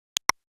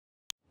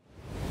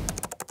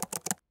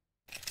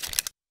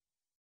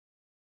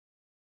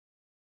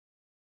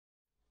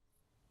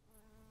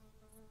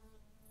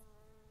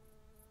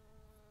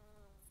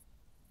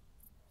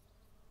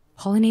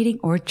Pollinating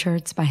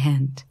orchards by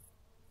hand.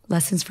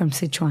 Lessons from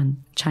Sichuan,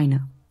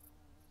 China.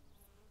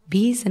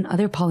 Bees and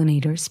other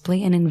pollinators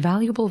play an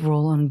invaluable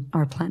role on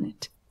our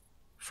planet,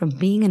 from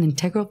being an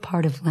integral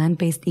part of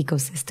land-based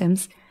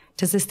ecosystems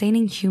to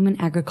sustaining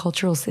human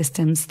agricultural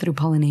systems through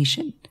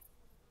pollination.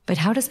 But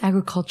how does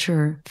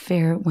agriculture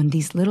fare when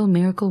these little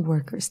miracle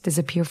workers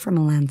disappear from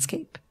a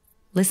landscape?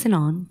 Listen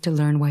on to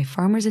learn why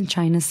farmers in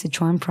China's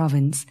Sichuan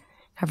province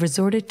have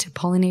resorted to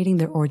pollinating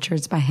their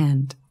orchards by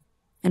hand,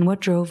 and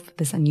what drove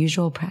this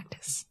unusual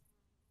practice.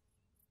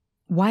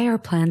 Why our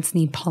plants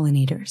need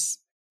pollinators.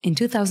 In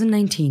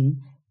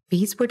 2019,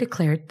 bees were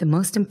declared the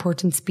most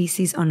important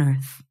species on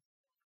Earth.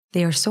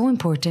 They are so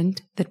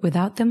important that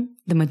without them,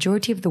 the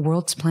majority of the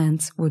world's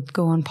plants would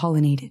go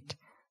unpollinated,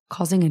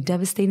 causing a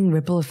devastating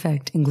ripple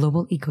effect in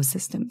global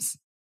ecosystems.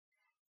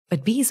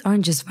 But bees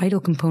aren't just vital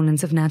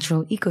components of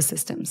natural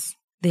ecosystems.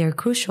 They are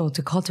crucial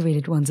to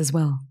cultivated ones as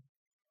well.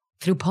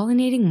 Through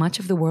pollinating much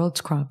of the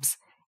world's crops,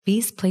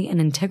 bees play an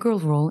integral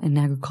role in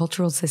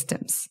agricultural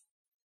systems.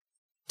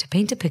 To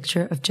paint a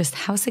picture of just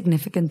how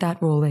significant that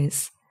role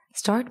is,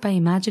 start by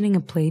imagining a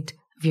plate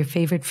of your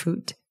favorite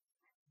food.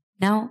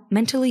 Now,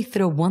 mentally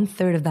throw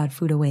 1/3 of that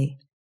food away.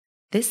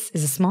 This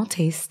is a small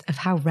taste of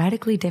how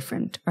radically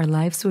different our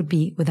lives would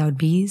be without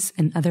bees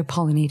and other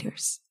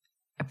pollinators.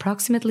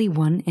 Approximately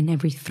 1 in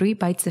every 3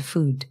 bites of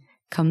food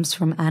comes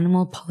from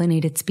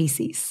animal-pollinated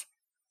species.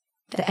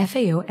 The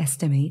FAO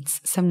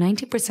estimates some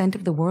 90%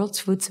 of the world's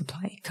food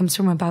supply comes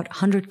from about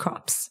 100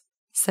 crops,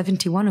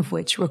 71 of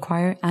which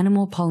require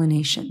animal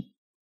pollination.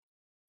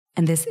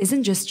 And this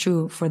isn't just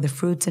true for the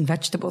fruits and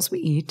vegetables we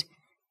eat,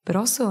 but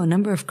also a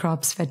number of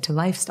crops fed to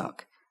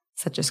livestock,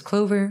 such as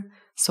clover,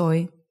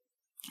 soy,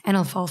 and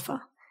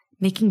alfalfa,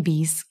 making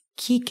bees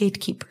key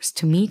gatekeepers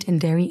to meat and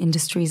dairy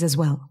industries as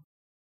well.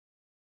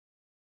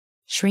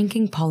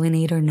 Shrinking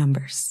pollinator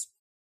numbers.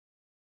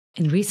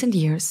 In recent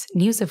years,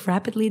 news of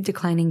rapidly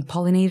declining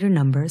pollinator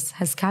numbers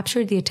has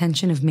captured the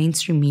attention of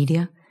mainstream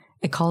media,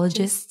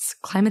 ecologists,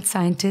 climate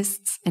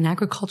scientists, and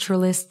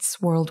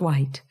agriculturalists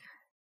worldwide.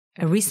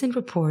 A recent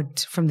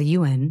report from the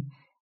UN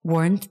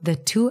warned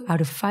that 2 out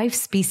of 5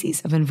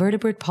 species of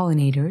invertebrate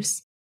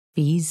pollinators,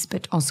 bees,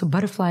 but also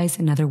butterflies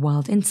and other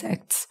wild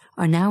insects,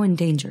 are now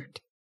endangered.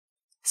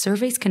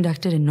 Surveys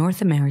conducted in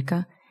North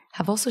America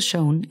have also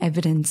shown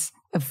evidence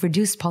of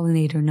reduced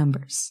pollinator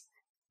numbers.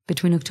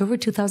 Between October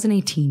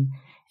 2018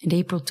 and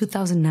April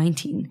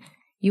 2019,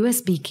 U.S.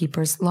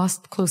 beekeepers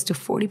lost close to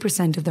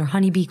 40% of their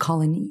honeybee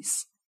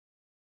colonies.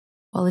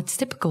 While it's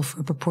typical for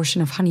a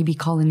proportion of honeybee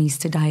colonies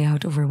to die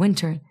out over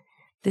winter,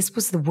 this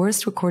was the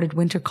worst recorded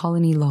winter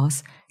colony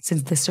loss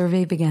since the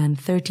survey began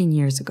 13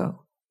 years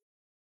ago.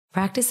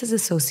 Practices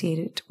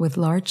associated with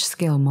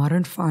large-scale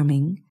modern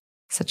farming,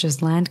 such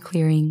as land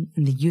clearing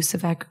and the use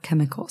of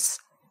agrochemicals,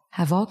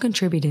 have all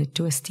contributed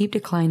to a steep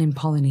decline in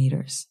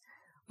pollinators,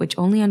 which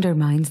only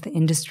undermines the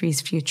industry's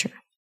future.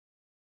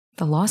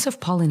 The loss of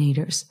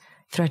pollinators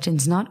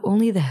threatens not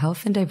only the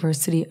health and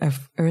diversity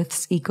of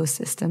Earth's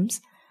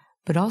ecosystems,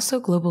 but also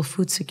global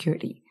food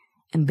security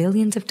and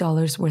billions of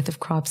dollars worth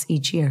of crops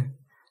each year,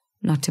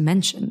 not to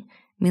mention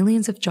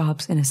millions of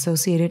jobs in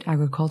associated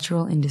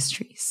agricultural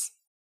industries.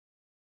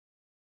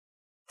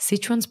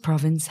 Sichuan's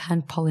province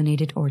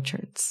hand-pollinated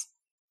orchards.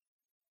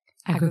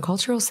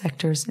 Agricultural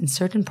sectors in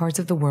certain parts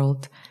of the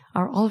world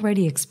are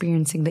already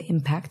experiencing the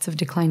impacts of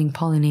declining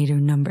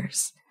pollinator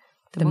numbers,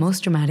 the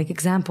most dramatic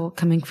example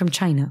coming from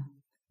China,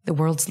 the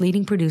world's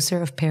leading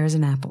producer of pears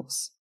and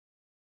apples.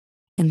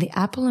 In the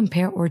apple and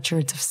pear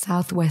orchards of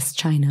southwest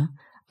China,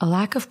 a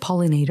lack of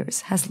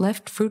pollinators has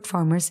left fruit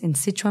farmers in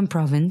Sichuan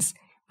province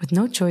with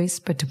no choice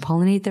but to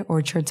pollinate their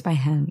orchards by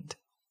hand.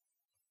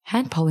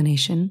 Hand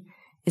pollination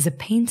is a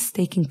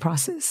painstaking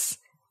process,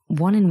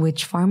 one in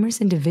which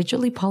farmers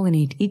individually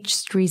pollinate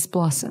each tree's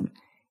blossom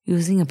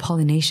using a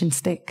pollination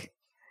stick,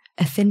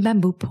 a thin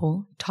bamboo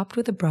pole topped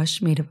with a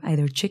brush made of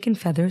either chicken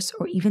feathers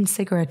or even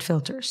cigarette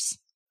filters.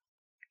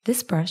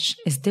 This brush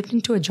is dipped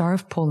into a jar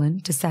of pollen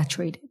to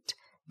saturate it,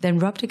 then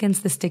rubbed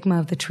against the stigma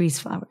of the tree's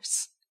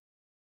flowers.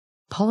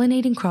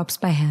 Pollinating crops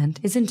by hand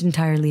isn't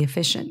entirely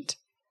efficient.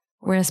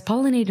 Whereas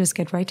pollinators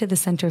get right to the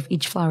center of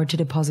each flower to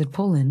deposit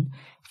pollen,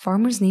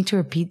 farmers need to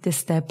repeat this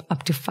step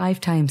up to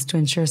 5 times to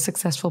ensure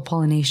successful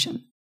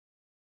pollination.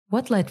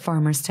 What led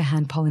farmers to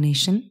hand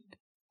pollination?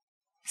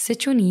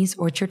 Sichuanese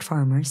orchard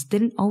farmers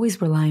didn't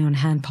always rely on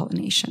hand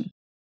pollination.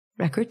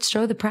 Records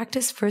show the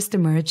practice first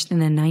emerged in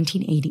the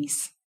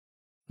 1980s.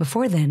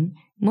 Before then,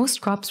 most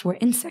crops were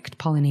insect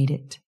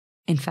pollinated.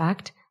 In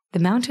fact, the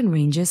mountain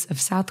ranges of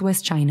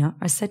southwest China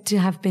are said to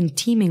have been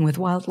teeming with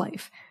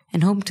wildlife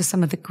and home to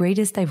some of the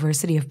greatest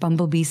diversity of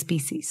bumblebee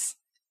species.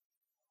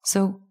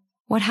 So,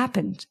 what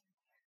happened?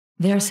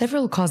 There are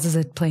several causes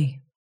at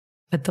play,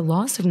 but the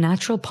loss of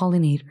natural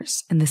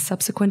pollinators and the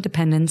subsequent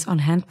dependence on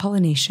hand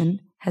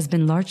pollination has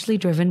been largely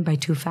driven by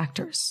 2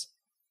 factors.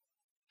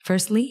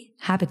 Firstly,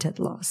 habitat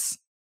loss.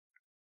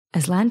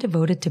 As land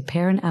devoted to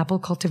pear and apple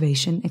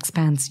cultivation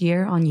expands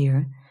year on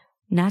year,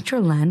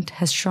 natural land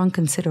has shrunk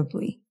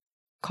considerably,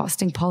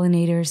 costing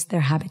pollinators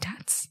their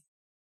habitats.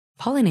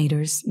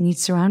 Pollinators need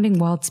surrounding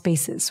wild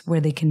spaces where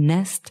they can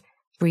nest,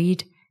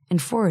 breed,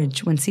 and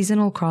forage when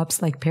seasonal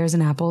crops like pears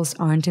and apples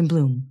aren't in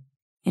bloom.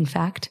 In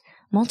fact,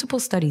 multiple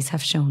studies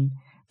have shown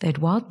that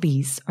wild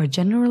bees are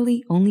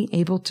generally only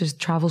able to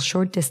travel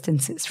short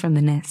distances from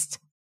the nest,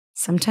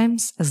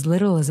 sometimes as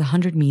little as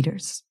 100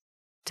 meters.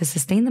 To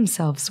sustain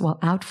themselves while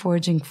out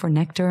foraging for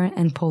nectar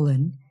and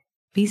pollen,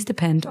 bees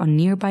depend on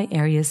nearby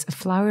areas of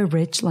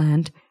flower-rich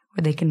land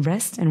where they can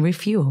rest and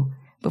refuel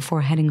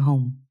before heading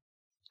home.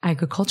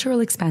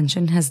 Agricultural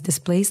expansion has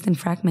displaced and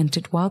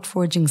fragmented wild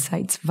foraging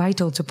sites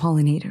vital to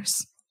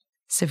pollinators,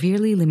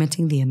 severely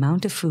limiting the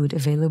amount of food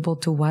available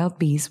to wild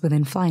bees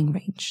within flying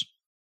range.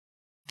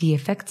 The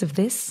effects of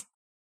this?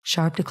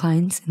 Sharp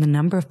declines in the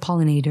number of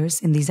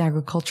pollinators in these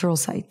agricultural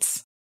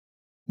sites.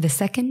 The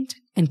second,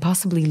 and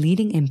possibly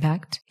leading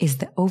impact, is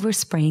the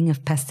overspraying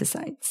of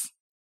pesticides.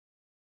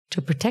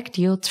 To protect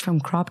yields from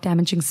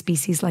crop-damaging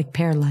species like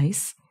pear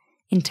lice,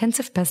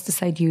 intensive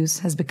pesticide use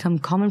has become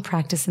common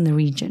practice in the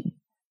region.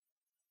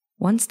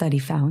 One study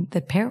found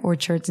that pear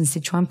orchards in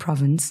Sichuan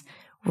province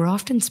were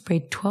often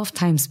sprayed 12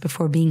 times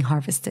before being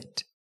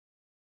harvested.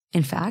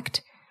 In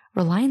fact,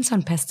 reliance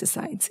on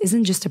pesticides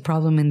isn't just a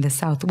problem in the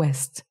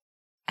southwest.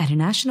 At a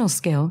national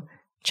scale,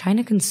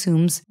 China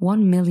consumes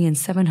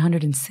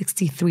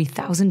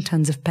 1,763,000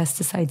 tons of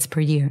pesticides per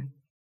year,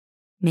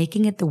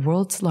 making it the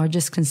world's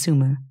largest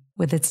consumer,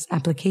 with its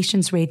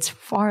applications rates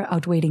far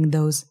outweighing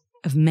those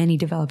of many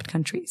developed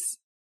countries.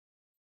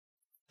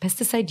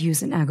 Pesticide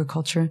use in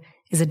agriculture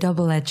is a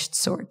double-edged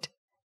sword.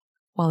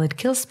 While it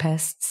kills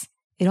pests,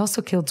 it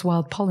also kills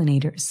wild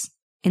pollinators,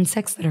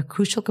 insects that are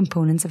crucial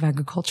components of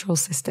agricultural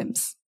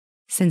systems.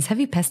 Since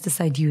heavy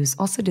pesticide use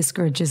also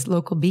discourages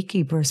local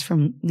beekeepers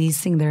from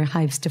leasing their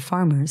hives to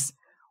farmers,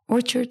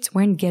 orchards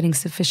weren't getting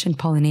sufficient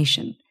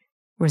pollination,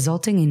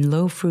 resulting in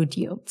low fruit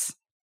yields.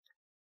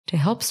 To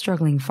help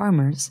struggling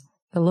farmers,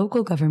 the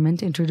local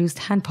government introduced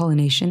hand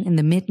pollination in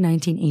the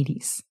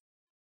mid-1980s.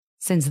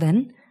 Since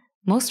then,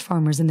 most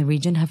farmers in the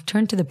region have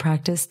turned to the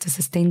practice to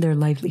sustain their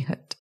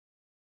livelihood.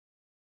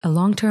 A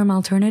long-term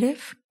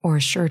alternative or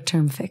a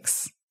short-term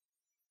fix?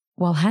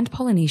 While hand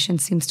pollination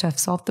seems to have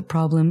solved the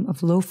problem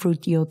of low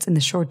fruit yields in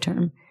the short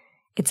term,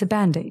 it's a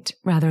band-aid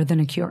rather than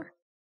a cure.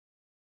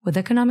 With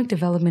economic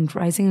development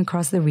rising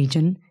across the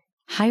region,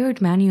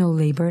 hired manual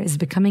labor is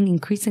becoming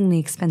increasingly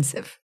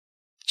expensive,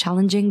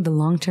 challenging the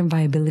long-term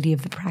viability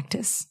of the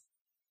practice.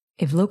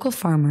 If local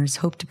farmers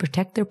hope to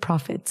protect their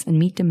profits and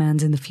meet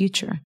demands in the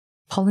future,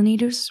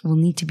 pollinators will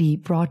need to be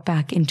brought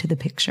back into the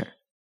picture.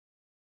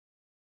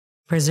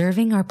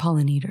 Preserving our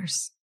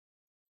pollinators.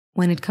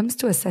 When it comes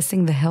to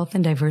assessing the health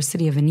and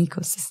diversity of an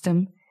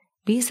ecosystem,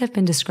 bees have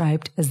been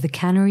described as the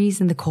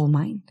canaries in the coal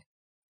mine.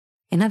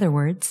 In other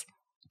words,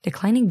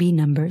 declining bee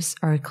numbers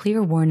are a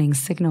clear warning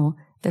signal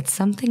that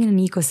something in an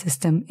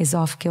ecosystem is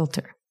off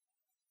kilter.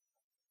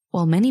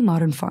 While many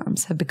modern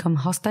farms have become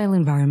hostile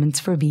environments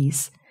for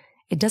bees,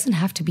 it doesn't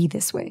have to be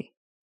this way.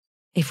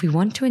 If we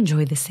want to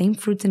enjoy the same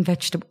fruits and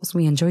vegetables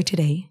we enjoy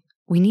today,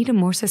 we need a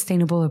more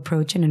sustainable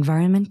approach and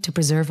environment to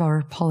preserve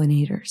our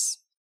pollinators.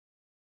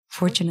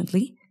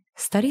 Fortunately,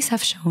 studies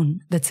have shown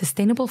that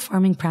sustainable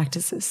farming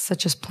practices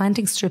such as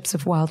planting strips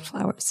of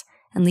wildflowers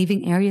and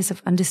leaving areas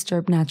of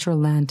undisturbed natural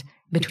land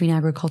between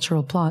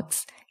agricultural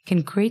plots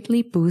can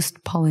greatly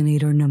boost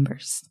pollinator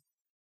numbers.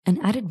 An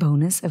added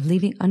bonus of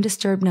leaving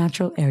undisturbed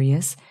natural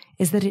areas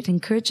is that it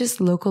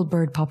encourages local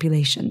bird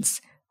populations,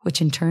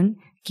 which in turn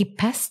keep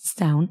pests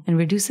down and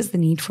reduces the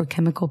need for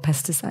chemical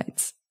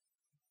pesticides.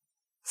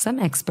 Some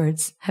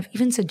experts have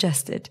even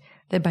suggested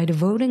that by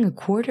devoting a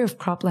quarter of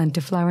cropland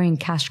to flowering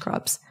cash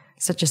crops,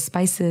 such as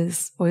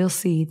spices,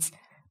 oilseeds,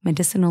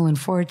 medicinal and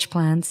forage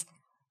plants,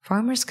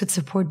 farmers could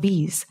support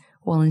bees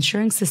while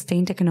ensuring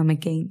sustained economic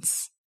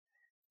gains.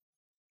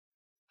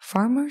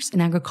 Farmers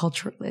and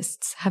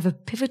agriculturalists have a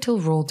pivotal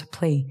role to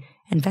play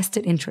and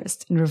vested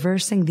interest in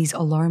reversing these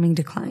alarming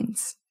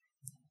declines.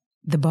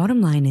 The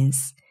bottom line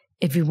is,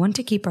 if we want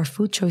to keep our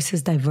food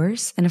choices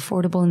diverse and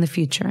affordable in the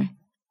future,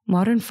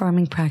 modern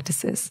farming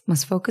practices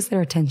must focus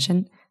their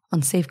attention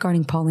on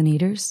safeguarding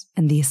pollinators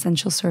and the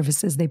essential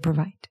services they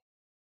provide.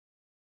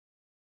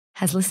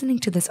 Has listening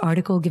to this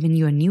article given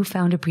you a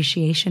newfound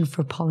appreciation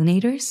for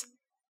pollinators?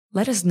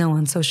 Let us know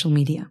on social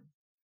media.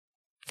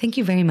 Thank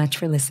you very much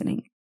for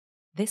listening.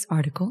 This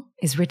article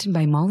is written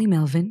by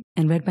Melvin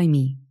and read by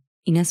me,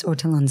 Inés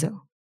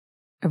Alonso,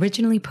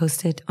 originally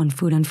posted on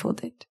Food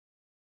Unfolded.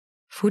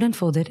 Food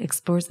Unfolded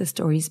explores the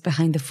stories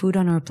behind the food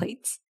on our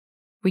plates,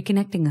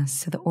 reconnecting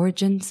us to the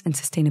origins and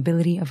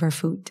sustainability of our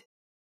food.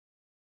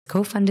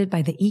 Co-funded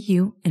by the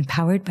EU and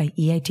powered by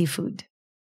EIT Food.